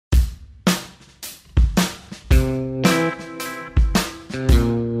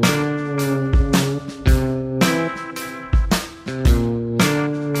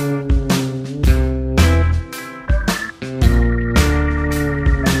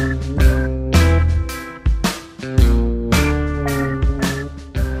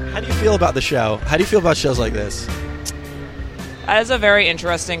feel about the show? How do you feel about shows like this? That is a very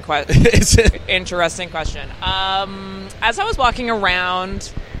interesting question. Interesting question. As I was walking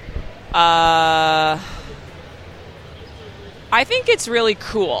around, I think it's really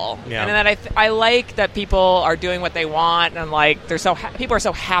cool, Yeah. and that I like that people are doing what they want, and like they're people are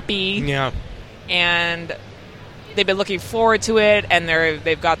so happy, Yeah. and they've been looking forward to it, and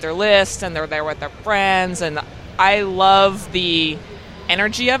they've got their list, and they're there with their friends, and I love the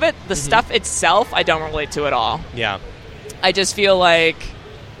energy of it. The stuff itself, I don't relate to at all. Yeah. I just feel like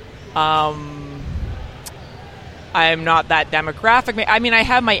I'm not that demographic. I mean, I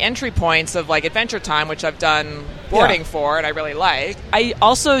have my entry points of like Adventure Time, which I've done boarding for, and I really like. I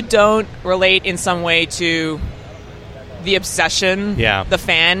also don't relate in some way to the obsession, the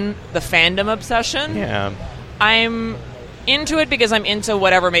fandom obsession. Yeah. I'm into it because I'm into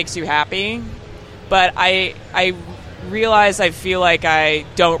whatever makes you happy, but I realize I feel like I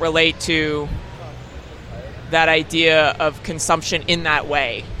don't relate to that idea of consumption in that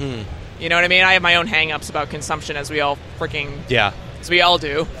way. You know what I mean? I have my own hang-ups about consumption, as we all as we all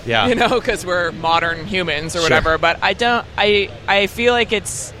do. Yeah. You know, because we're modern humans or whatever. But I feel like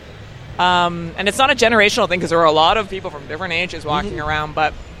it's, and it's not a generational thing, because there are a lot of people from different ages walking around.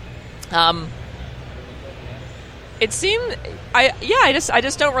 But it seemed, I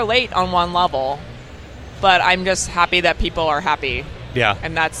just don't relate on one level. But I'm just happy that people are happy. Yeah.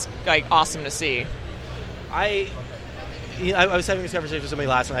 And that's like awesome to see. I was having this conversation with somebody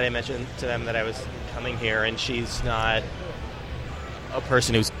last night. I mentioned to them that I was coming here, and she's not a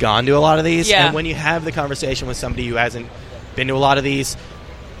person who's gone to a lot of these. Yeah. And when you have the conversation with somebody who hasn't been to a lot of these,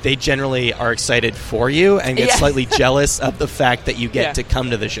 they generally are excited for you and get slightly jealous of the fact that you get to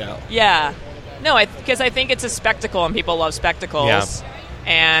come to the show. Yeah. No, because I think it's a spectacle, and people love spectacles. Yeah.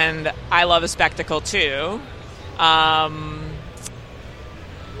 And I love a spectacle, too.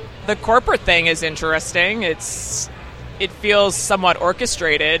 The corporate thing is interesting. It feels somewhat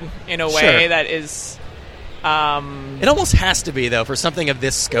orchestrated in a way that is... it almost has to be, though, for something of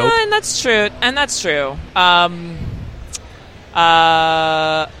this scope. Yeah, and that's true.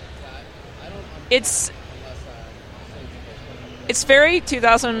 It's very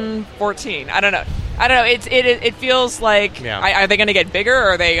 2014. I don't know. It feels like, are they going to get bigger,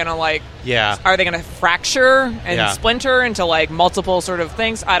 or are they going to like... Yeah. Are they going to fracture and splinter into like multiple sort of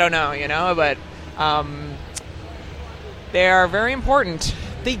things? I don't know, but they are very important.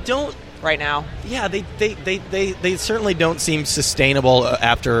 They don't right now. Yeah, they certainly don't seem sustainable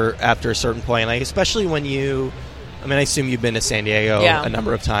after a certain point. Like, especially when I assume you've been to San Diego a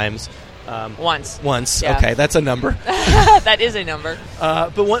number of times. Once. Yeah. Okay, that's a number. That is a number.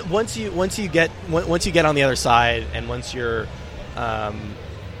 But once you get on the other side, and once you're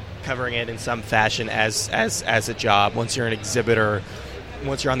covering it in some fashion as a job, once you're an exhibitor,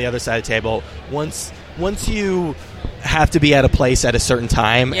 once you're on the other side of the table, once you have to be at a place at a certain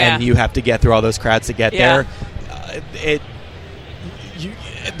time, and you have to get through all those crowds to get there,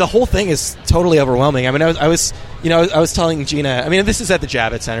 the whole thing is totally overwhelming. I mean, I was telling Gina, I mean, this is at the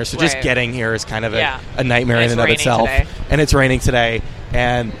Javits Center, so just getting here is kind of a nightmare in and of itself. Today. And it's raining today.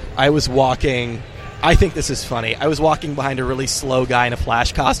 And I was walking, I think this is funny, I was walking behind a really slow guy in a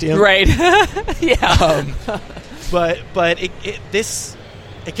Flash costume. Right. Yeah. But it gets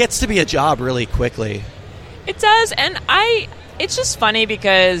to be a job really quickly. It does, and it's just funny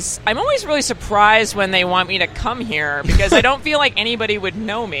because I'm always really surprised when they want me to come here, because I don't feel like anybody would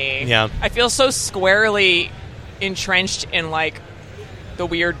know me. Yeah. I feel so squarely entrenched in like the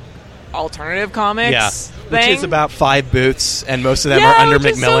weird alternative comics thing. Which is about 5 booths, and most of them are under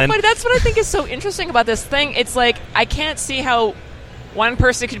Macmillan. So funny. That's what I think is so interesting about this thing. It's like, I can't see how one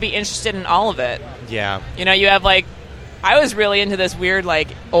person could be interested in all of it. Yeah. You have like, I was really into this weird, like,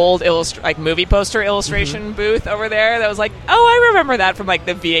 old movie poster illustration booth over there that was like, oh, I remember that from, like,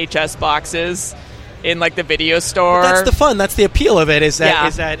 the VHS boxes in, like, the video store. But that's the fun. That's the appeal of it, is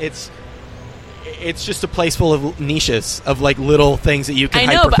that it's just a place full of niches, of, like, little things that you can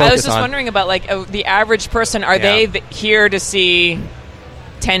hyper-focus on. I know, but I was just wondering about, like, the average person. Are they here to see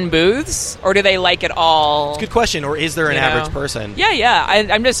 10 booths, or do they like it all? It's a good question. Or is there an average person? Yeah.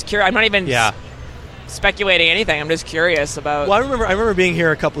 I'm just curious. I'm not even... speculating anything. I'm just curious about... Well, I remember being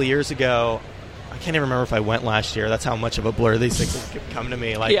here a couple of years ago. I can't even remember if I went last year. That's how much of a blur these things come to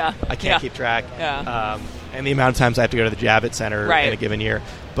me. Like, I can't keep track. Yeah. And the amount of times I have to go to the Javits Center in a given year.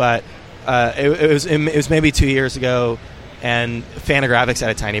 But it was maybe 2 years ago, and Fantagraphics had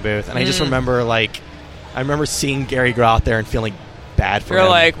a tiny booth, and I just remember, like, I remember seeing Gary Groth there and feeling bad for him. You're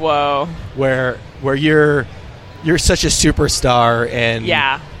like, whoa. Where you're such a superstar, and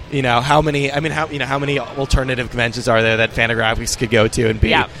you know, how many alternative conventions are there that Fantagraphics could go to and be?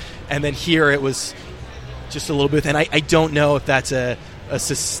 Yeah. And then here it was just a little booth, and I don't know if that's a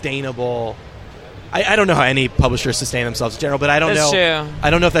sustainable. I don't know how any publishers sustain themselves in general, but I don't know. True. I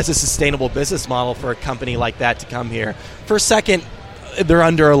don't know if that's a sustainable business model for a company like that to come here. For a second, they're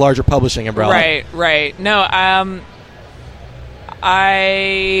under a larger publishing umbrella. Right. No, I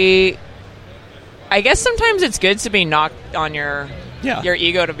guess sometimes it's good to be knocked on your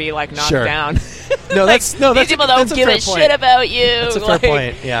ego to be like knocked down. That's these people don't give a shit about you. That's a fair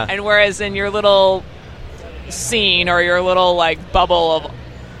point. Yeah. And whereas in your little scene or your little like bubble of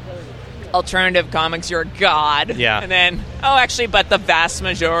alternative comics, you're a god. Yeah. And then actually, but the vast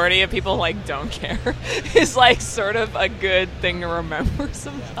majority of people like don't care is like sort of a good thing to remember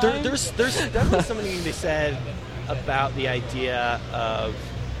sometimes. There's definitely something to be said about the idea of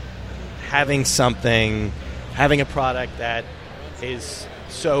having a product that is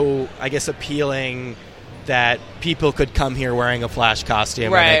so, I guess, appealing that people could come here wearing a Flash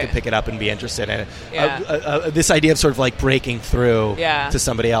costume and they could pick it up and be interested in it. Yeah. This idea of sort of like breaking through to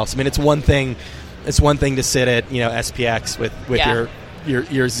somebody else. I mean, it's one thing to sit at, you know, SPX with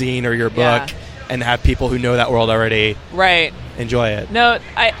your zine or your book and have people who know that world already enjoy it. No,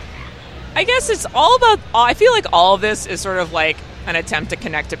 I guess it's all about. I feel like all of this is sort of like an attempt to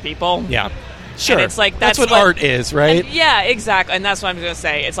connect to people. Yeah. Sure. And it's like that's what art is, right? Yeah, exactly. And that's what I'm going to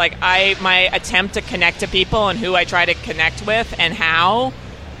say. It's like my attempt to connect to people and who I try to connect with and how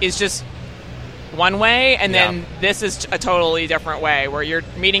is just one way, and then this is a totally different way where you're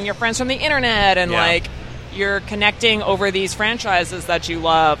meeting your friends from the internet and like you're connecting over these franchises that you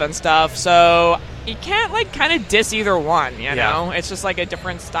love and stuff. So you can't like kind of diss either one, you know? It's just like a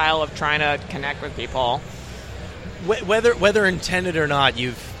different style of trying to connect with people. Whether intended or not,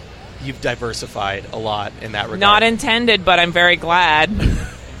 you've diversified a lot in that regard. Not intended, but I'm very glad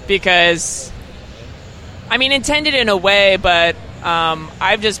because, I mean, intended in a way, but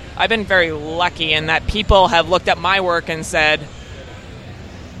I've been very lucky in that people have looked at my work and said,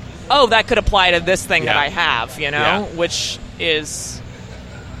 oh, that could apply to this thing that I have, you know, which is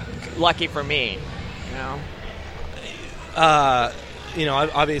lucky for me, you know. You know,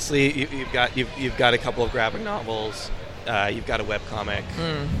 obviously you've got a couple of graphic novels. You've got a webcomic.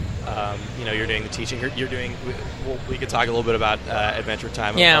 You know, you're doing the teaching. You're doing. We could talk a little bit about Adventure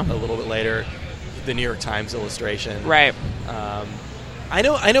Time a little bit later. The New York Times illustration. Right. I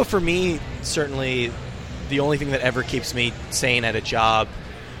know. For me, certainly, the only thing that ever keeps me sane at a job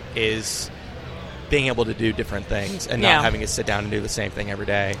is being able to do different things and not having to sit down and do the same thing every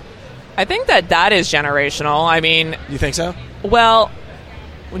day. I think that is generational. I mean, you think so? Well,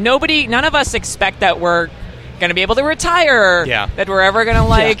 none of us expect that we're going to be able to retire. Yeah. That we're ever going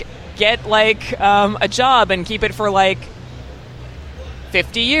to get like a job and keep it for like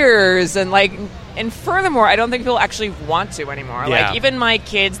 50 years and like. And furthermore, I don't think people actually want to anymore. Yeah. Like even my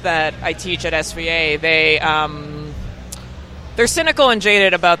kids that I teach at SVA, they're cynical and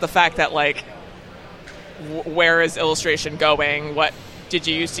jaded about the fact that like, where is illustration going? What did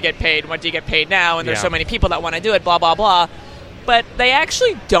you used to get paid? What do you get paid now? And there's so many people that want to do it. Blah blah blah. But they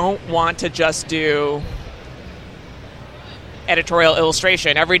actually don't want to just do editorial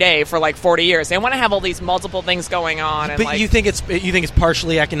illustration every day for like 40 years. They want to have all these multiple things going on. And but like, you think it's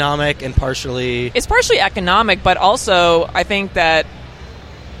partially economic and partially... It's partially economic, but also I think that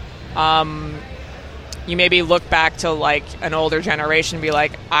you maybe look back to like an older generation and be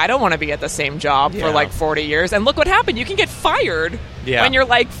like, I don't want to be at the same job for like 40 years. And look what happened. You can get fired when you're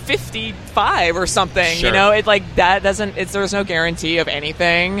like 55 or something. Sure. You know, it like that doesn't... there's no guarantee of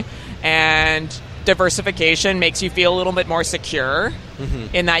anything. And diversification makes you feel a little bit more secure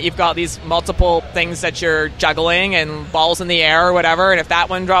in that you've got these multiple things that you're juggling and balls in the air or whatever, and if that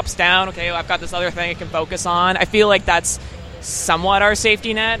one drops down, okay, I've got this other thing I can focus on. I feel like that's somewhat our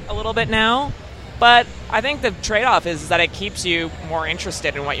safety net a little bit now, but I think the trade-off is that it keeps you more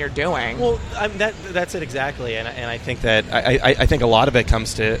interested in what you're doing. Well, that's it exactly, and I think that I think a lot of it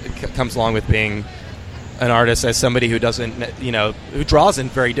comes along with being an artist as somebody who doesn't, you know, who draws in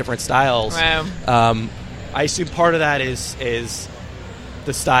very different styles. Wow. I assume part of that is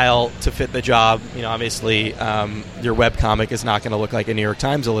the style to fit the job. You know, obviously, your webcomic is not going to look like a New York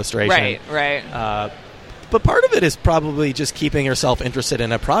Times illustration. Right. But part of it is probably just keeping yourself interested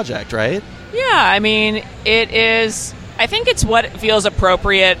in a project, right? Yeah, I mean, it is... I think it's what feels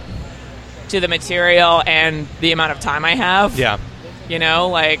appropriate to the material and the amount of time I have. Yeah. You know,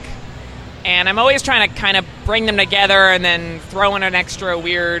 like... And I'm always trying to kind of bring them together and then throw in an extra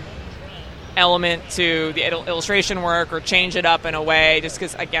weird element to the illustration work or change it up in a way just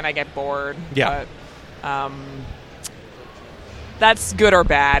because, again, I get bored. Yeah. that's good or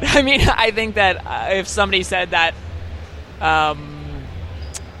bad. I mean, I think that if somebody said that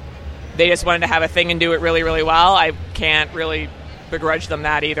they just wanted to have a thing and do it really, really well, I can't really begrudge them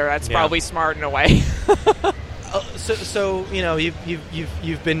that either. That's probably smart in a way. So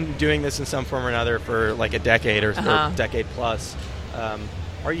you've been doing this in some form or another for like a decade or decade plus.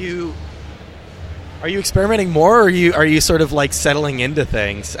 Are you experimenting more, or are you sort of like settling into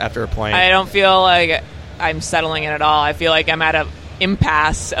things after a point? I don't feel like I'm settling in at all. I feel like I'm at an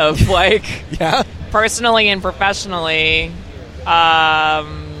impasse of like personally and professionally,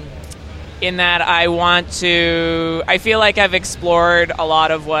 in that I feel like I've explored a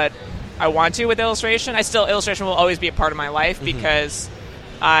lot of what I want to with illustration. Illustration will always be a part of my life because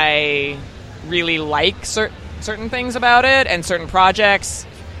I really like certain things about it, and certain projects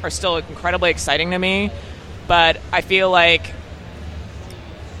are still incredibly exciting to me. But I feel like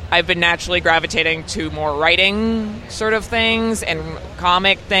I've been naturally gravitating to more writing sort of things and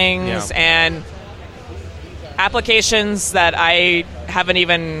comic things and applications that I haven't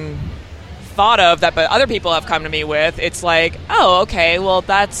even thought of but other people have come to me with. It's like, oh, okay, well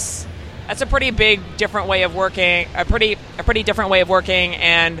that's a pretty big different way of working, a pretty different way of working,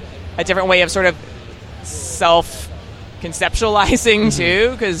 and a different way of sort of self-conceptualizing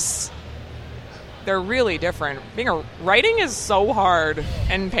too, because they're really different. Writing is so hard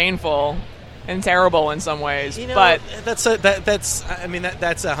and painful and terrible in some ways, but that's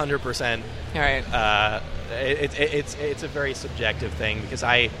 100%. All right. It's a very subjective thing, because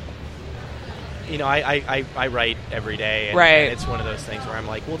I write every day, and it's one of those things where I'm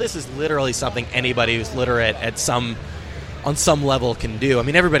like, well, this is literally something anybody who's literate on some level can do. I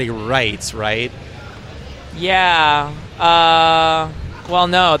mean, everybody writes, right? Yeah. Well,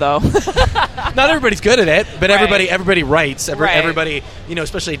 no, though. Not everybody's good at it, but everybody writes. Everybody,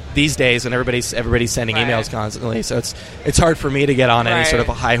 especially these days when everybody's sending emails constantly. So it's hard for me to get on any sort of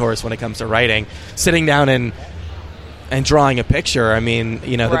a high horse when it comes to writing. Sitting down and drawing a picture, I mean,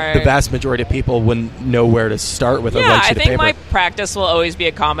 the vast majority of people wouldn't know where to start with a blank sheet of paper. I think my practice will always be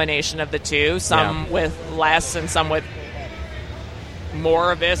a combination of the two. Some with less, and some with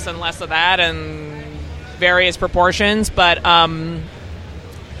more of this and less of that, and various proportions. But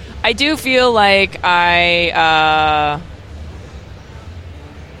I do feel like I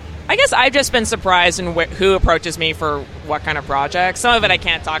guess I've just been surprised in who approaches me for what kind of projects. Some of it I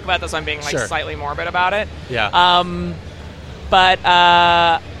can't talk about, that's why I'm being slightly morbid about it. Yeah. But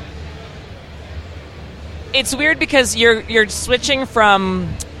it's weird because you're switching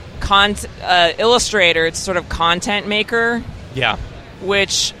from illustrator to sort of content maker. Yeah.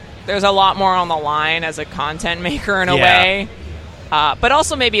 Which there's a lot more on the line as a content maker in a way. But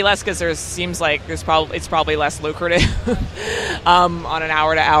also maybe less, because seems like it's probably less lucrative on an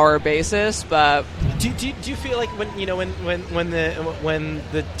hour-to-hour basis. But do you feel like when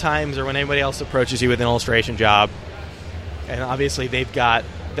the Times or when anybody else approaches you with an illustration job, and obviously they've got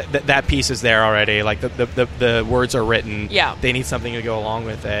that piece is there already, like the words are written, they need something to go along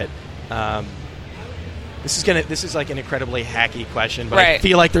with it. This is like an incredibly hacky question, but I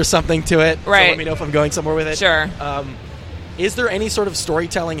feel like there's something to it. So let me know if I'm going somewhere with it. Sure. Is there any sort of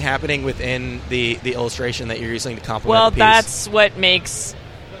storytelling happening within the illustration that you're using to complement the piece? Well, that's what makes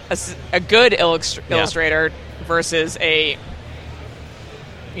a good illustrator versus a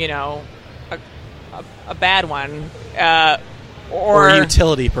bad one. Or a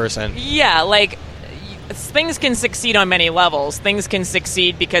utility person. Yeah, like things can succeed on many levels. Things can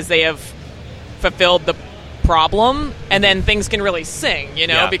succeed because they have fulfilled the problem, and then things can really sing,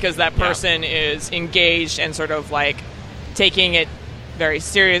 because that person is engaged and sort of like taking it very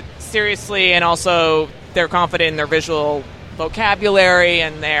seriously, and also they're confident in their visual vocabulary,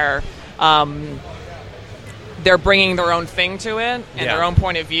 and they're bringing their own thing to it and their own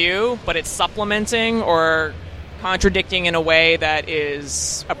point of view, but it's supplementing or contradicting in a way that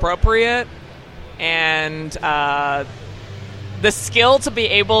is appropriate. And the skill to be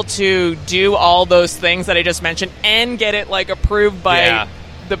able to do all those things that I just mentioned and get it like approved by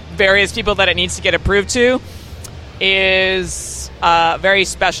the various people that it needs to get approved to is very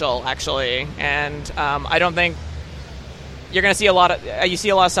special, actually. And I don't think you're going to see a lot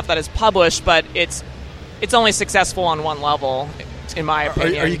of stuff that is published, but it's only successful on one level, in my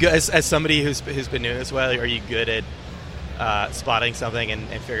opinion. Are you good, as somebody who's been doing this well? Are you good at spotting something and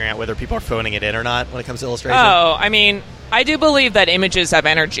figuring out whether people are phoning it in or not when it comes to illustration? Oh, I mean, I do believe that images have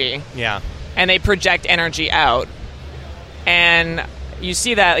energy. Yeah. And they project energy out. And you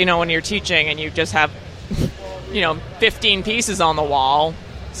see that, when you're teaching and you just have, 15 pieces on the wall.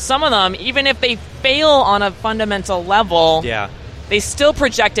 Some of them, even if they fail on a fundamental level, they still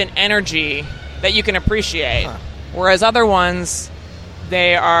project an energy that you can appreciate. Whereas other ones,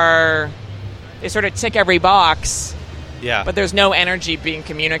 they sort of tick every box. Yeah. But there's no energy being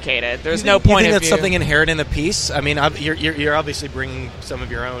communicated. There's no point of view. You think that's something inherent in the piece? I mean, you're obviously bringing some of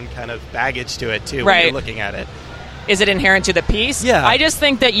your own kind of baggage to it, too, when you're looking at it. Is it inherent to the piece? Yeah. I just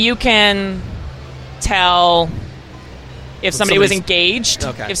think that you can tell if somebody was engaged,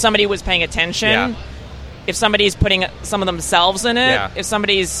 if somebody was paying attention, if somebody's putting some of themselves in it, if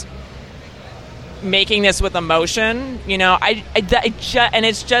somebody's making this with emotion, you know, and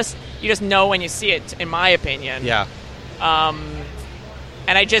it's just, you just know when you see it, in my opinion. Yeah. And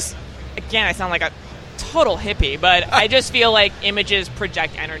I just, again, I sound like a total hippie, but I just feel like images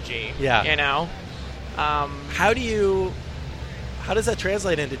project energy. Yeah. You know? How does that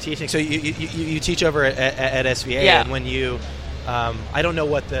translate into teaching? So you teach over at SVA, and when you, I don't know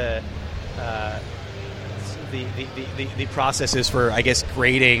what the process is for, I guess,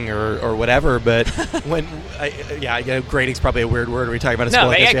 grading or whatever, but when grading's probably a weird word. Are we talking about a school? No,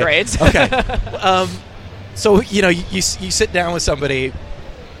 they get grades. Okay. So, you know, you sit down with somebody,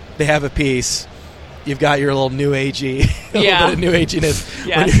 they have a piece, you've got your little new agey, a little bit of new aginess.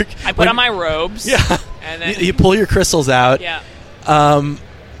 Yeah. I put on my robes. Yeah. And then you pull your crystals out. Yeah. How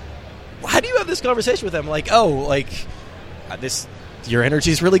do you have this conversation with them? Like, your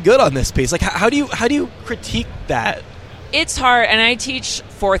energy's really good on this piece. Like, how do you critique that? It's hard, and I teach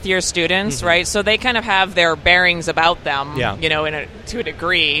fourth-year students, right? So they kind of have their bearings about them, you know, to a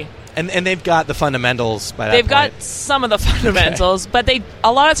degree. And they've got the fundamentals by that They've point. got some of the fundamentals, but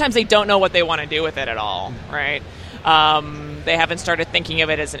a lot of times they don't know what they want to do with it at all, right? They haven't started thinking of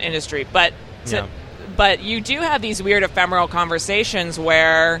it as an industry. But you do have these weird ephemeral conversations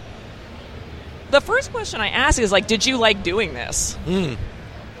where the first question I ask is, like, did you like doing this?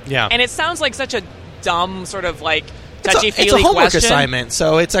 Yeah. And it sounds like such a dumb sort of, like, touchy-feely question. It's a homework assignment,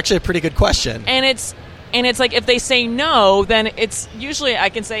 so it's actually a pretty good question. And it's like, if they say no, then it's usually I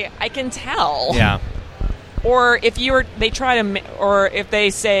can say, I can tell. Yeah. Or if if they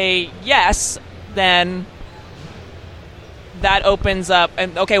say yes, then that opens up,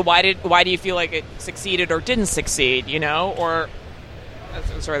 and okay, why do you feel like it succeeded or didn't succeed, you know? Or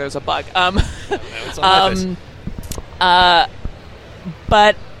sorry, there was a bug.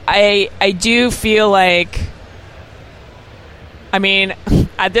 But I do feel like, I mean,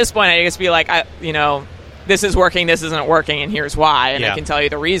 at this point, I just feel like, this is working, this isn't working, and here's why. And I can tell you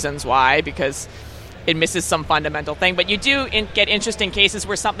the reasons why, because it misses some fundamental thing. But you do get interesting cases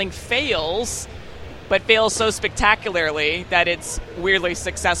where something fails, but fails so spectacularly that it's weirdly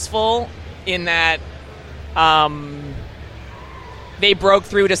successful in that they broke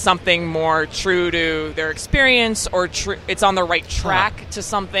through to something more true to their experience, or it's on the right track to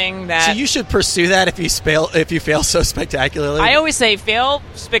something that... So you should pursue that if you fail so spectacularly? I always say fail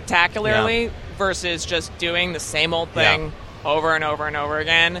spectacularly versus just doing the same old thing over and over and over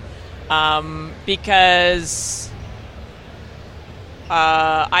again. Because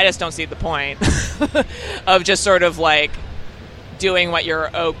I just don't see the point of just sort of like doing what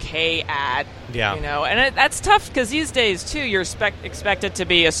you're okay at. Yeah. You know, and that's tough because these days too, you're expected to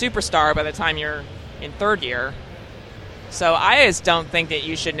be a superstar by the time you're in third year. So I just don't think that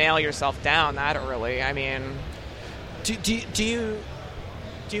you should nail yourself down that early. I mean, do you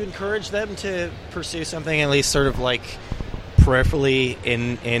encourage them to pursue something at least sort of like peripherally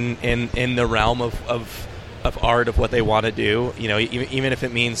in the realm of art, of what they want to do? You know, even if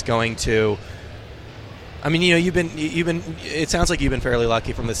it means going to. I mean, you know, you've been. It sounds like you've been fairly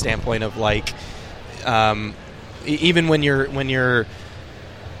lucky from the standpoint of like, even when you're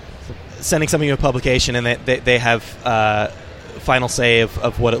sending something to a publication and they have final say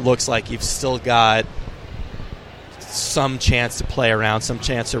of what it looks like, you've still got some chance to play around, some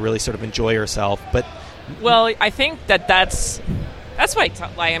chance to really sort of enjoy yourself. But well, I think that's why.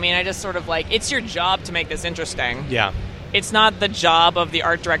 I mean, I just sort of like, it's your job to make this interesting. Yeah. It's not the job of the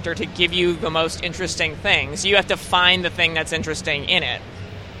art director to give you the most interesting things. You have to find the thing that's interesting in it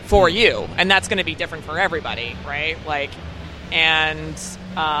for you, and that's going to be different for everybody, right? Like, and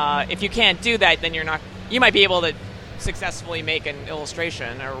if you can't do that, then you might be able to successfully make an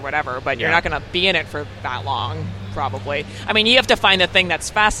illustration or whatever, but you're not going to be in it for that long, probably. I mean, you have to find the thing that's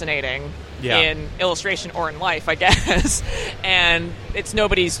fascinating in illustration or in life, I guess, and it's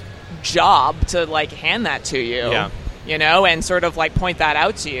nobody's job to like hand that to you. Yeah. You know, and sort of like point that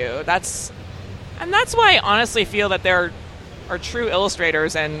out to you. That's why I honestly feel that there are true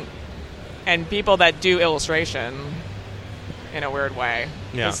illustrators and people that do illustration in a weird way.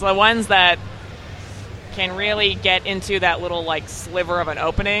 Yeah. It's the ones that can really get into that little like sliver of an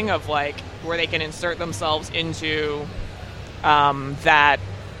opening of like where they can insert themselves into that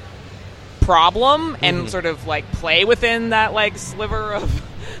problem and sort of like play within that like sliver of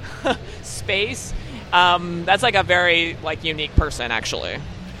space. That's like a very like unique person, actually.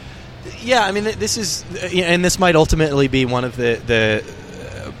 Yeah, I mean, this is, and this might ultimately be one of the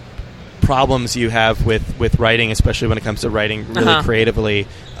problems you have with writing, especially when it comes to writing really creatively.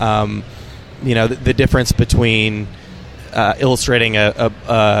 The difference between illustrating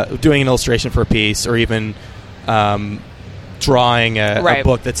doing an illustration for a piece, or even drawing a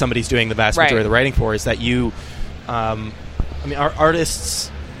book that somebody's doing the vast majority of the writing for, is that our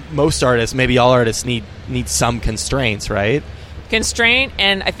artists, most artists, maybe all artists need some constraints, right? Constraint,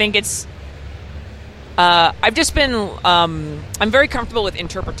 and I think it's I've just been I'm very comfortable with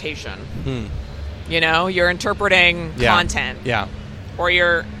interpretation. You're interpreting content, or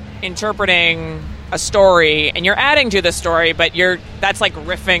you're interpreting a story, and you're adding to the story, but that's like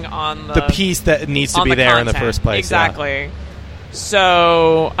riffing on the piece that needs to be there content in the first place. Exactly.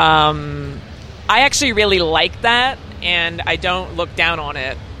 So I actually really like that, and I don't look down on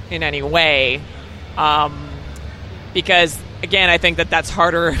it in any way, because again, I think that's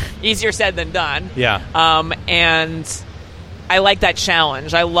harder, easier said than done. Yeah. And I like that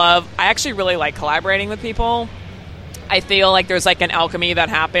challenge. I actually really like collaborating with people. I feel like there's like an alchemy that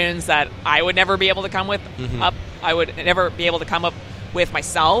happens that I would never be able to come with up. I would never be able to come up with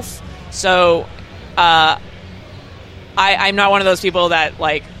myself. So I'm not one of those people that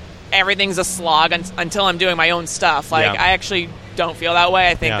like everything's a slog until I'm doing my own stuff. Like I actually don't feel that way.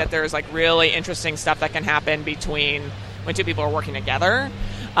 I think that there's like really interesting stuff that can happen when two people are working together.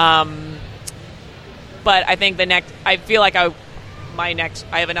 But I think I feel like I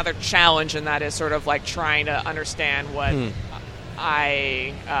have another challenge, and that is sort of like trying to understand what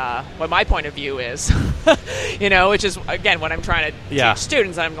what my point of view is, which is again what I'm trying to teach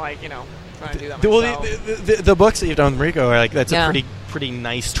students. I'm like, trying to do that myself. Well, the books that you've done with Mariko are like, that's a pretty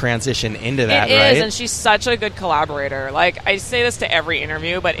nice transition into that, right? It is, and she's such a good collaborator. Like, I say this to every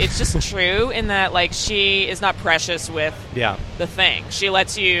interview, but it's just true in that, like, she is not precious with the thing. She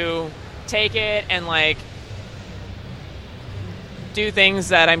lets you take it and, like, do things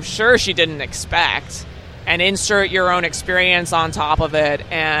that I'm sure she didn't expect and insert your own experience on top of it.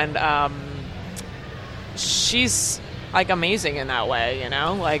 And she's like amazing in that way,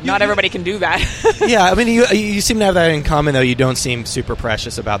 like not everybody can do that. Yeah, I mean, you seem to have that in common, though. You don't seem super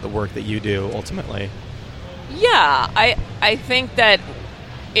precious about the work that you do ultimately. Yeah, I think that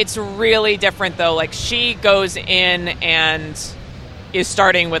it's really different, though. Like, she goes in and is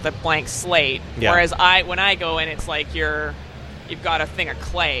starting with a blank slate, whereas when I go in, it's like you've got a thing of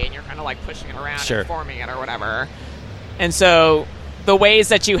clay and you're kind of like pushing it around and forming it or whatever. And so the ways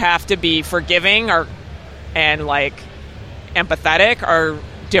that you have to be forgiving and like empathetic are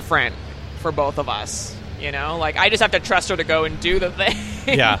different for both of us. Like, I just have to trust her to go and do the thing.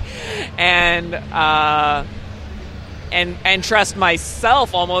 And trust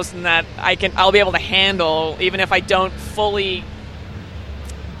myself almost in that I'll be able to handle, even if I don't fully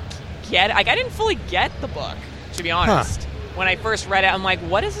get it. Like, I didn't fully get the book, to be honest. When I first read it, I'm like,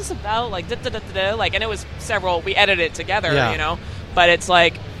 what is this about? Like, like, and it was we edited it together, but it's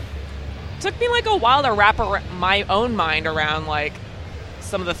like, it took me like a while to wrap my own mind around like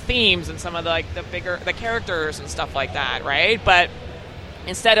some of the themes and some of the characters and stuff like that, right? But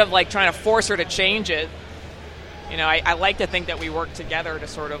instead of like trying to force her to change it, I like to think that we work together to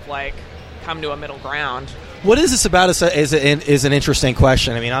sort of like come to a middle ground. What is this about is an interesting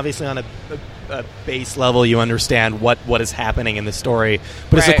question. I mean, obviously on a base level, you understand what is happening in the story,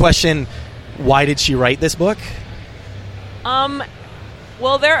 but it's a question: why did she write this book?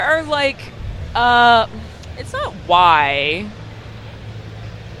 Well, there are like, it's not why.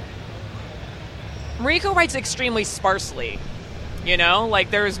 Mariko writes extremely sparsely, like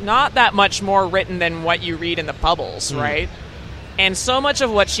there's not that much more written than what you read in the bubbles, right? And so much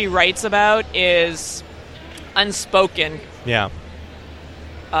of what she writes about is unspoken.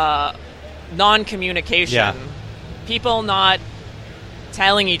 Non-communication. People not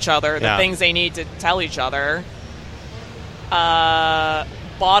telling each other the things they need to tell each other.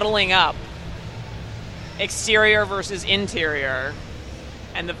 Bottling up. Exterior versus interior.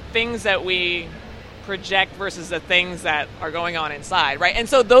 And the things that we project versus the things that are going on inside, right? And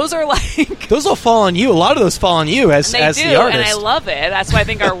so those are like... those will fall on you. A lot of those fall on you as the artist. And I love it. That's why I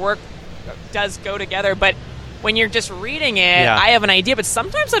think our work does go together. But when you're just reading it, I have an idea, but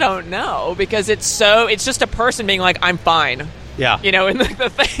sometimes I don't know, because it's just a person being like, I'm fine. In the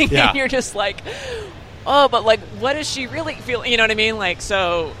thing. And you're just like, oh, but like, what does she really feel? You know what I mean? Like,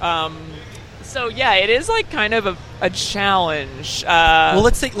 so So yeah, it is like kind of a challenge. Well,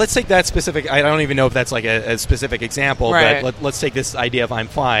 let's take that specific. I don't even know if that's like a specific example, right. but let's take this idea of I'm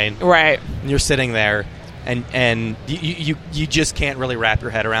fine. Right. And you're sitting there, and you just can't really wrap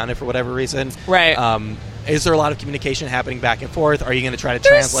your head around it for whatever reason. Right. Is there a lot of communication happening back and forth? Are you going to try to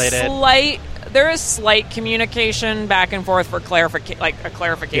translate it? There is slight communication back and forth for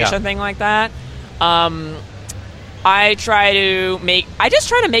clarification thing like that. I just try to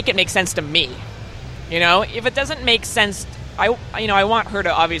make it make sense to me. You know, if it doesn't make sense, I want her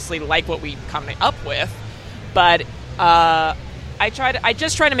to obviously like what we come up with, but I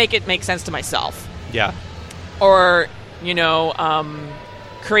just try to make it make sense to myself. Yeah. Or,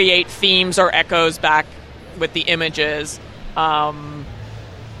 create themes or echoes back with the images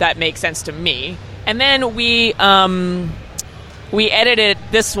that make sense to me. And then we edited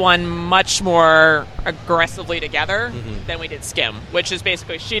this one much more aggressively together than we did Skim, which is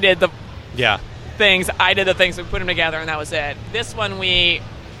basically she did the things, I did the things, we put them together, and that was it. This one we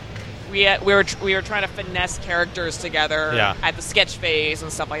were trying to finesse characters together at the sketch phase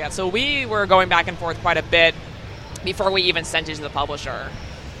and stuff like that. So we were going back and forth quite a bit before we even sent it to the publisher.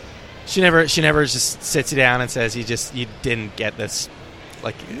 She never just sits you down and says you didn't get this.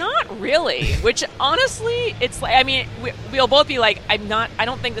 Like, not really. Which honestly, it's like, I mean, we'll both be like, I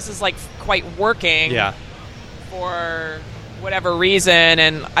don't think this is like quite working. Yeah. For whatever reason,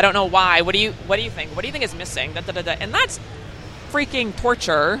 and I don't know why. What do you think? What do you think is missing? Da, da, da, da. And that's freaking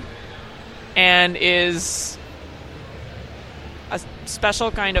torture, and is a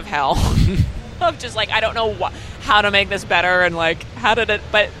special kind of hell of just like, I don't know how to make this better, and like how did it,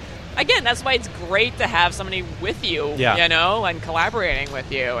 but. Again, that's why it's great to have somebody with you, and collaborating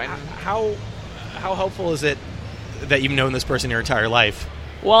with you. And how helpful is it that you've known this person your entire life?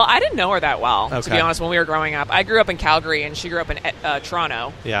 Well, I didn't know her that well, to be honest, when we were growing up. I grew up in Calgary, and she grew up in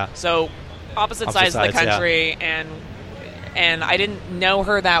Toronto. Yeah. So opposite sides of the country, and I didn't know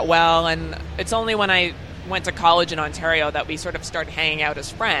her that well. And it's only when I went to college in Ontario that we sort of started hanging out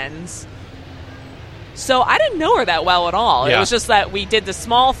as friends. So I didn't know her that well at all. Yeah. It was just that we did the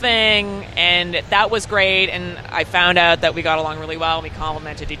small thing, and that was great, and I found out that we got along really well, and we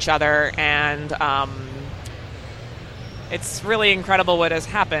complimented each other, and it's really incredible what has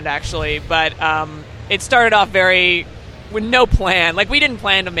happened, actually. But it started off with no plan. Like, we didn't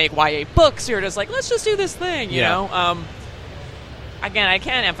plan to make YA books. We were just like, let's just do this thing, you know? Again, I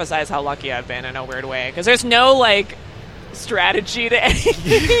can't emphasize how lucky I've been in a weird way, because there's no, like, strategy to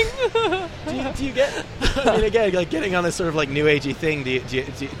anything. do you get, I mean, again, like getting on this sort of like new agey thing, do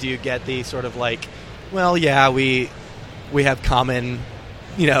you get the sort of like, well, yeah, we have common,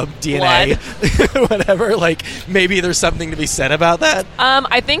 DNA, whatever, like maybe there's something to be said about that?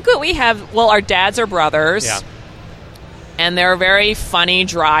 I think what we have, well, our dads are brothers, and they're very funny,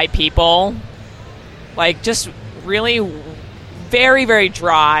 dry people, like just really very, very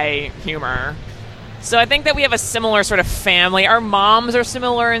dry humor. So I think that we have a similar sort of family. Our moms are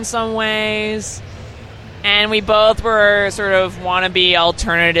similar in some ways. And we both were sort of wannabe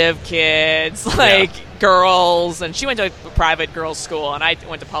alternative kids, like girls. And she went to a private girls' school, and I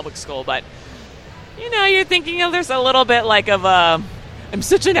went to public school. But, you're thinking there's a little bit like of I'm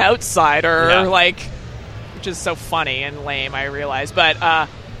such an outsider, like, which is so funny and lame, I realize. But I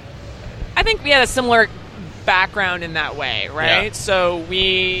think we had a similar background in that way, right? Yeah. So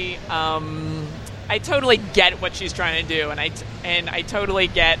we... I totally get what she's trying to do, and I totally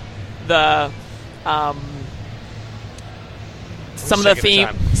get the some of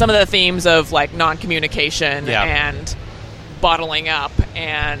the themes of like non-communication and bottling up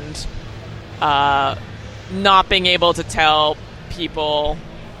and not being able to tell people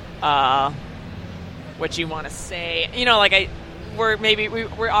what you want to say.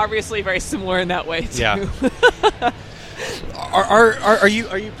 We're obviously very similar in that way too. Yeah. Are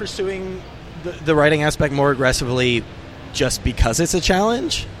you pursuing the writing aspect more aggressively just because it's a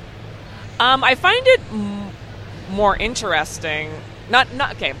challenge? I find it more interesting. Not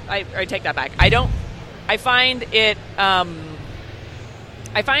okay. I take that back. I find it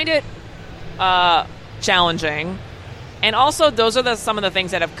challenging, and also those are some of the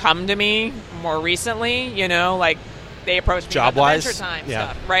things that have come to me more recently. Like they approached me about the Adventure Time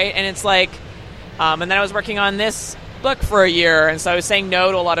stuff, right? And it's like, and then I was working on this book for a year, and so I was saying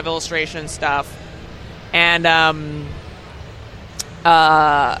no to a lot of illustration stuff, and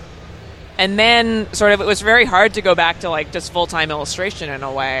then sort of it was very hard to go back to like just full-time illustration in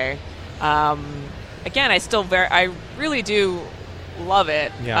a way. Again, I really do love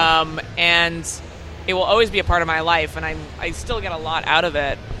it, and it will always be a part of my life, and I still get a lot out of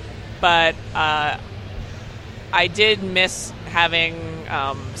it, but I did miss having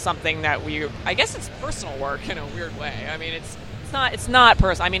something that I guess it's personal work in a weird way. I mean, it's not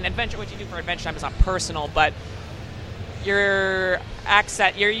personal. I mean, what you do for Adventure Time is not personal, but you're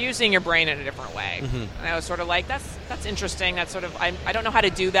using your brain in a different way. And I was sort of like, that's interesting. That's sort of, I don't know how to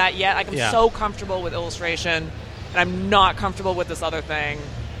do that yet. Like, I'm so comfortable with illustration, and I'm not comfortable with this other thing.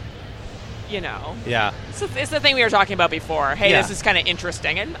 Yeah. It's the thing we were talking about before. Hey, this is kind of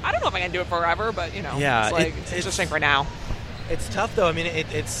interesting, and I don't know if I can do it forever, but it's interesting for now. It's tough though. I mean,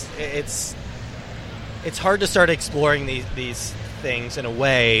 it's hard to start exploring these things in a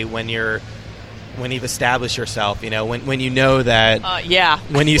way when you've established yourself. When you know that.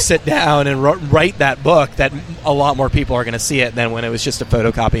 When you sit down and write that book, that a lot more people are going to see it than when it was just a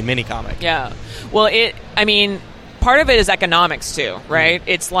photocopied mini comic. Yeah. Well, part of it is economics too, right?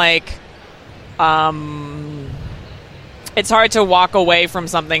 It's like. It's hard to walk away from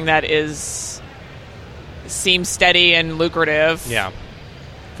something that seems steady and lucrative. Yeah.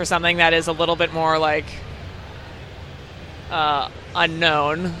 For something that is a little bit more like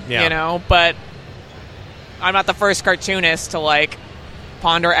unknown. Yeah. But I'm not the first cartoonist to like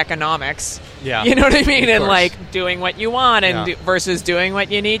ponder economics. Yeah. You know what I mean? And like doing what you want versus doing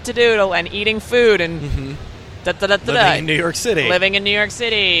what you need to do and eating food and. Living in New York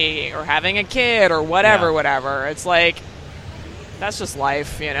City. Or having a kid or whatever. It's like, that's just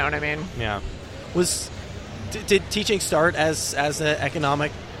life, you know what I mean? Yeah. Did teaching start as an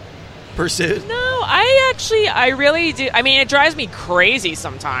economic pursuit? No, I really do. I mean, it drives me crazy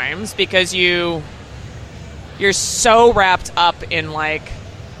sometimes because you're so wrapped up in like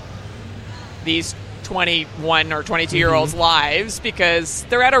these 21 or 22-year-olds' lives because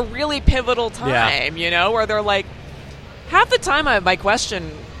they're at a really pivotal time, where they're like, half the time my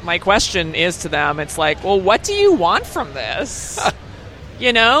question is to them, it's like, well, what do you want from this?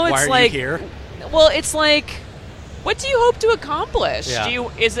 It's Why are like, you here? Well, it's like, what do you hope to accomplish? Yeah.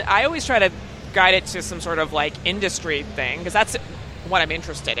 I always try to guide it to some sort of like industry thing because that's what I'm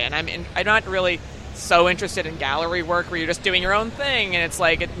interested in. I'm not really so interested in gallery work where you're just doing your own thing and it's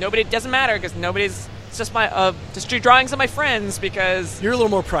like it doesn't matter because nobody's. It's just just do drawings of my friends because you're a little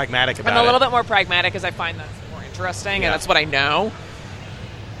more pragmatic about it. I'm a little bit more pragmatic because I find that's more interesting and that's what I know.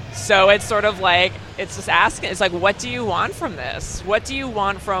 So it's sort of like it's just asking. It's like, what do you want from this? What do you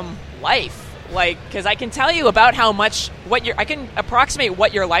want from life? Like, because I can tell you about how much I can approximate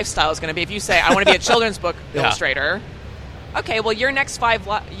what your lifestyle is going to be. If you say I want to be a children's book illustrator, okay, well your next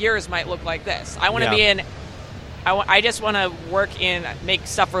 5 years might look like this. I want to be in. I just want to make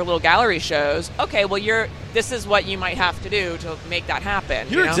stuff for little gallery shows. Okay, well, this is what you might have to do to make that happen.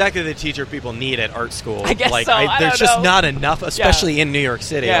 You're exactly the teacher people need at art school. I guess so. There's just not enough, especially in New York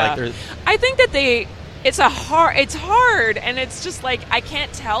City. Yeah. I think that it's hard, and it's just like I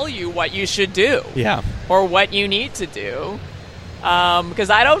can't tell you what you should do. Yeah. Or what you need to do. Because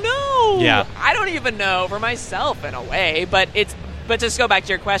I don't know. Yeah. I don't even know for myself in a way, but just go back to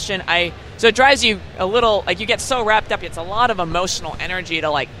your question, so it drives you a little, like you get so wrapped up, it's a lot of emotional energy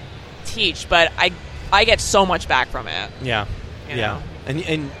to like teach, but I get so much back from it. Yeah. You know?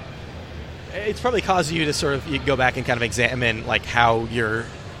 And it's probably caused you to you go back and kind of examine like how your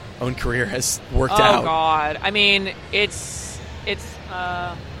own career has worked out. Oh God. I mean, it is.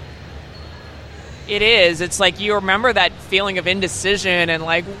 It's like you remember that feeling of indecision and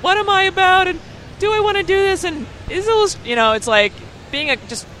like, what am I about? And do I want to do this? And is it, it's like being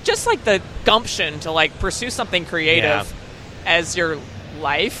just like the gumption to like pursue something creative as your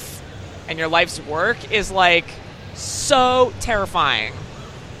life and your life's work is like so terrifying.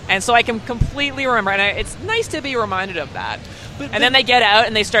 And so I can completely remember, and it's nice to be reminded of that. But then they get out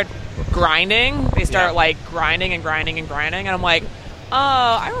and they start grinding. They start like grinding and grinding and grinding, and I'm like, oh,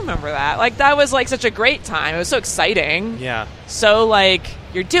 I remember that. Like that was like such a great time. It was so exciting. Yeah. So like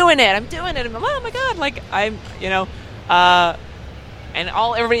you're doing it. I'm doing it. I'm, oh my God. Like I'm, and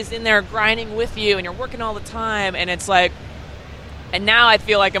everybody's in there grinding with you, and you're working all the time, and it's like, and now I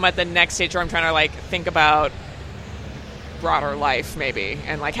feel like I'm at the next stage where I'm trying to like think about broader life maybe,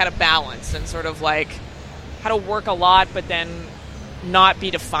 and like how to balance and sort of like how to work a lot, but then not be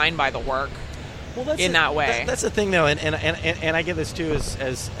defined by the work. Well, that's that way. That's the thing, though, and I get this too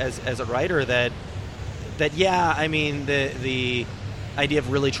as a writer that I mean the idea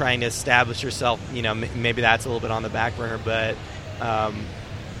of really trying to establish yourself, maybe that's a little bit on the back burner, but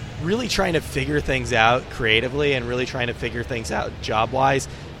really trying to figure things out creatively and really trying to figure things out job-wise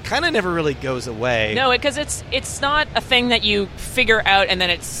kind of never really goes away. No, because it's not a thing that you figure out and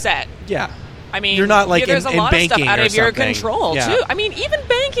then it's set. Yeah. I mean, you're not like there's a lot of stuff out of your control too. I mean, even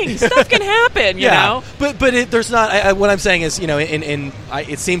banking. thinking. Stuff can happen, you know? But there's not... what I'm saying is,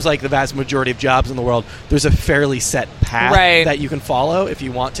 it seems like the vast majority of jobs in the world, there's a fairly set path that you can follow if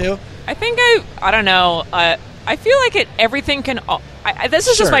you want to. I think I don't know. I feel like everything can... this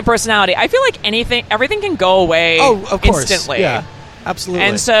is just my personality. I feel like everything can go away of course. Instantly. Yeah, absolutely.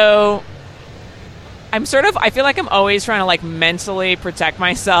 And so I feel like I'm always trying to like mentally protect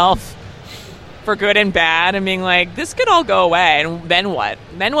myself for good and bad and being like, this could all go away. And then what?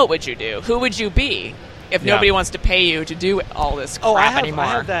 Then what would you do? Who would you be if nobody wants to pay you to do all this crap anymore? I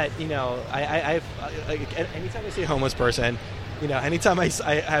have that, I've anytime I see a homeless person, anytime I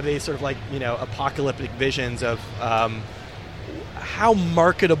have a sort of like, apocalyptic visions of how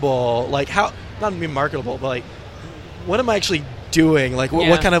marketable, like how, not be marketable, but like, what am I actually doing? Like,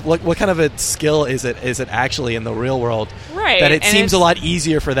 what kind of a skill is it actually in the real world? Right. That it seems a lot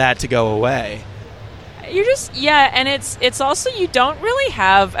easier for that to go away. You're just, and it's also, you don't really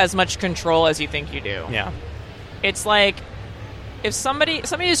have as much control as you think you do. Yeah. It's like, if somebody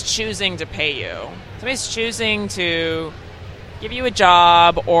is choosing to pay you, somebody's choosing to give you a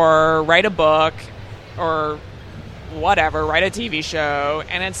job or write a book or whatever, write a TV show,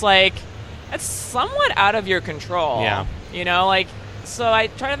 and it's like, it's somewhat out of your control. Yeah. So I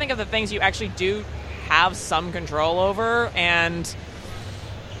try to think of the things you actually do have some control over, and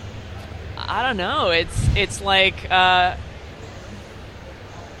I don't know, it's like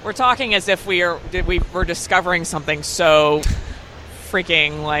we're talking as if we're discovering something so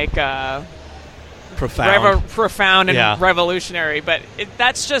freaking like profound and revolutionary, but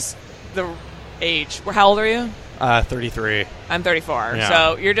that's just the age. How old are you? 33. I'm 34. Yeah.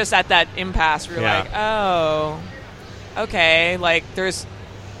 So you're just at that impasse where you're like, oh, okay, like there's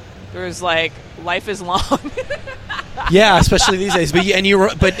like life is long. Yeah, especially these days.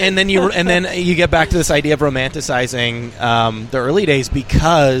 And then you get back to this idea of romanticizing the early days,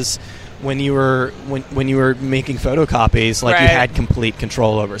 because when you were making photocopies, like you had complete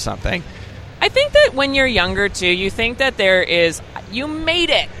control over something. I think that when you're younger too, you think that you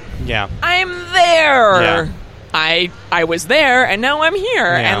made it. Yeah. I'm there. Yeah. I was there, and now I'm here,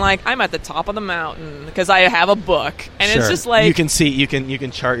 Yeah. and like I'm at the top of the mountain because I have a book, and it's just like you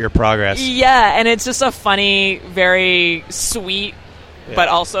can chart your progress. Yeah, and it's just a funny, very sweet, but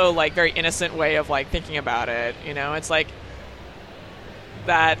also like very innocent way of like thinking about it. It's like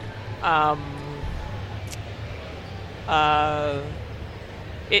that.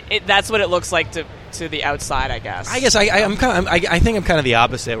 That's what it looks like to the outside, I guess. I guess I think I'm kind of the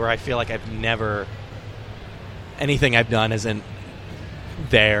opposite, where I feel like I've never. Anything I've done isn't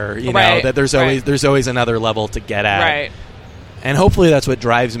there, that there's always another level to get at. Right. And hopefully that's what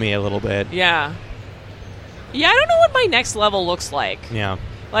drives me a little bit. Yeah. Yeah, I don't know what my next level looks like. Yeah.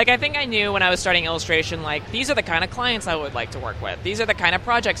 Like, I think I knew when I was starting illustration, like, these are the kind of clients I would like to work with. These are the kind of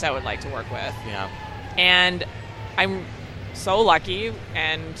projects I would like to work with. Yeah. And I'm so lucky,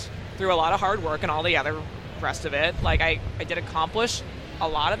 and through a lot of hard work and all the other rest of it, like, I did accomplish a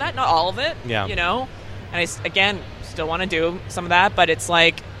lot of that, not all of it, Yeah. And I, again, still want to do some of that, but it's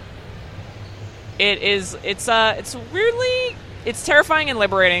like, it's weirdly, it's terrifying and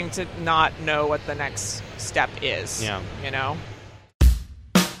liberating to not know what the next step is. Yeah.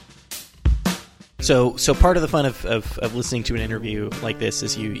 So part of the fun of listening to an interview like this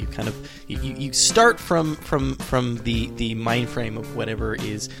is you kind of you start from the mind frame of whatever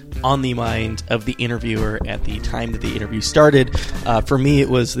is on the mind of the interviewer at the time that the interview started. For me, it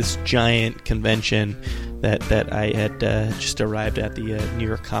was this giant convention that I had just arrived at, the New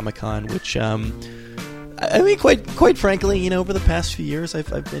York Comic Con, which I mean, quite frankly, over the past few years,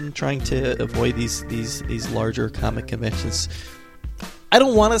 I've been trying to avoid these larger comic conventions. I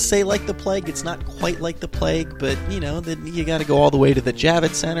don't want to say like the plague. It's not quite like the plague, but then you got to go all the way to the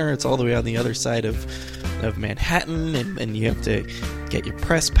Javits Center. It's all the way on the other side of Manhattan, and you have to get your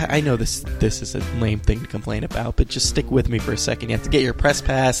press pass. I know this is a lame thing to complain about, but just stick with me for a second. You have to get your press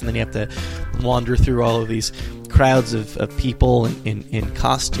pass, and then you have to wander through all of these crowds of people in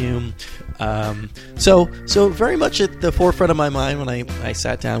costume. So very much at the forefront of my mind when I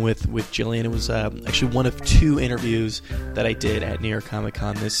sat down with Jillian. It was actually one of two interviews that I did at New York Comic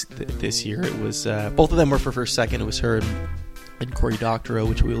Con this year. It was both of them were for First Second. It was her and Cory Doctorow,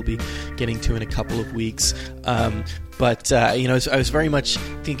 which we will be getting to in a couple of weeks. But I was very much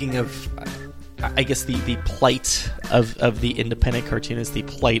thinking of, I guess, the plight of the independent cartoonist, the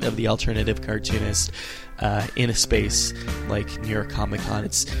plight of the alternative cartoonist in a space like New York Comic Con.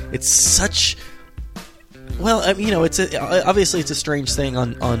 It's such, well, obviously it's a strange thing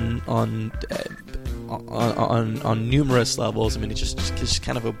on numerous levels. I mean, it's just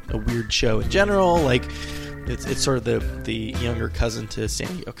kind of a weird show in general. Like, it's sort of the younger cousin to San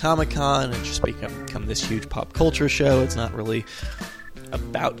Diego Comic-Con, and just become this huge pop culture show. It's not really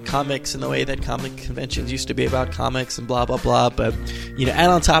about comics in the way that comic conventions used to be about comics and blah blah blah. But and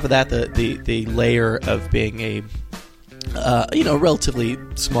on top of that, the layer of being a relatively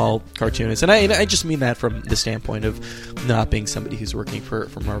small cartoonist, and I just mean that from the standpoint of not being somebody who's working for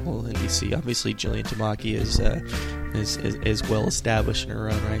Marvel and DC. Obviously, Jillian Tamaki is well established in her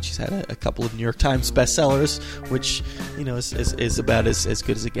own right. She's had a couple of New York Times bestsellers, which is about as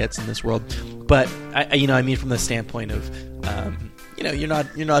good as it gets in this world. But I mean from the standpoint of you're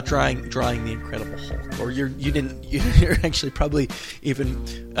not drawing the Incredible Hulk, or you're actually probably even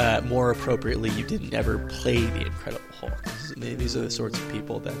more appropriately, you didn't ever play the Incredible Hulk. These are the sorts of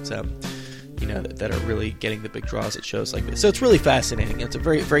people that that are really getting the big draws at shows like this. So it's really fascinating. It's a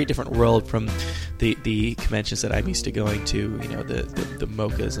very, very different world from the conventions that I'm used to going to. The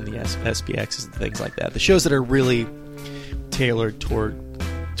MoCAs and the SPXs and things like that. The shows that are really tailored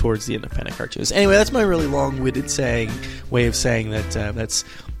towards the independent cartoons. Anyway, that's my really long-winded way of saying that.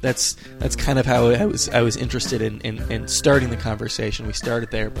 That's kind of how I was interested in starting the conversation. We started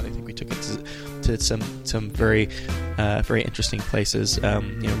there, but I think we took it to some very very interesting places.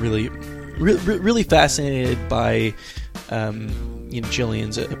 Really fascinated by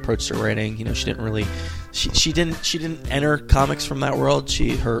Jillian's approach to writing. She didn't really she didn't enter comics from that world.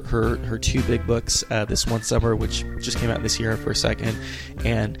 Her two big books, This One Summer, which just came out this year for a second,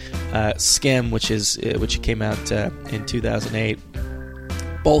 and Skim, which came out in 2008.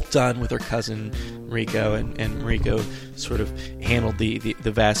 Both done with her cousin Rico, and Rico sort of handled the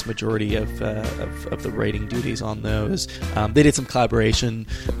vast majority of the writing duties on those. They did some collaboration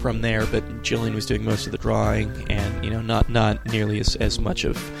from there, but Jillian was doing most of the drawing, and not nearly as much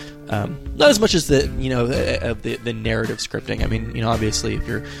of not as much as the narrative scripting. I mean, obviously, if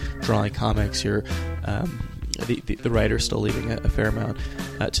you're drawing comics, you're the writer's still leaving a fair amount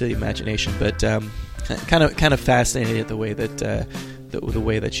to the imagination, but kind of fascinated at the way that. The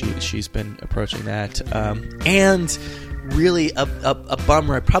way that she's been approaching that, and really a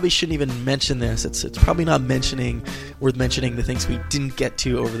bummer. I probably shouldn't even mention this. It's probably not worth mentioning the things we didn't get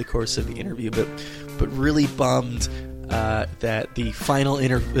to over the course of the interview, but really bummed that the final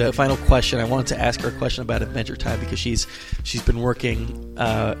question, I wanted to ask her a question about Adventure Time, because she's been working.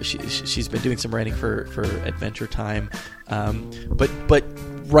 She's been doing some writing for Adventure Time, but.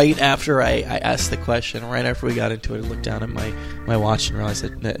 Right after I asked the question, right after we got into it, I looked down at my watch and realized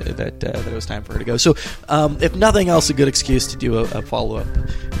that it was time for her to go. So, if nothing else, a good excuse to do a follow-up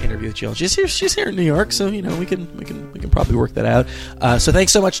interview with Jill. She's here in New York, so we can probably work that out. So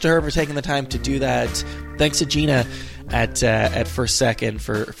thanks so much to her for taking the time to do that. Thanks to Gina at First Second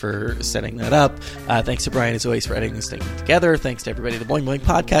for setting that up. Thanks to Brian, as always, for editing this thing together. Thanks to everybody at the Boing Boing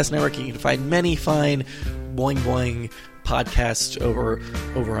Podcast Network. You can find many fine Boing Boing podcast over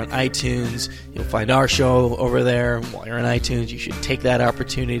on iTunes. You'll find our show over there. While you're on iTunes, you should take that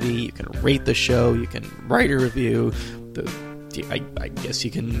opportunity. You can rate the show. You can write a review. I guess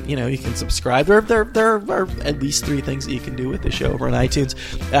you can subscribe. There are at least 3 things that you can do with the show over on iTunes.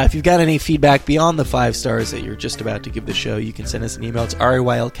 If you've got any feedback beyond the 5 stars that you're just about to give the show, you can send us an email. It's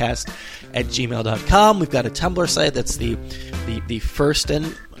raylcast@gmail.com. We've got a Tumblr site that's the first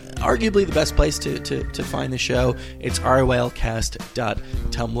and arguably the best place to find the show. It's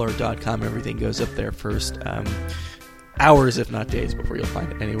raylcast.tumblr.com. Everything goes up there first. Hours, if not days, before you'll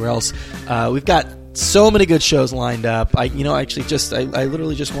find it anywhere else. We've got so many good shows lined up. I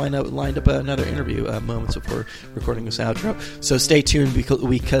literally just lined up another interview moments before recording this outro. So stay tuned because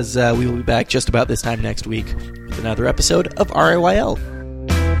we will be back just about this time next week with another episode of RAYL.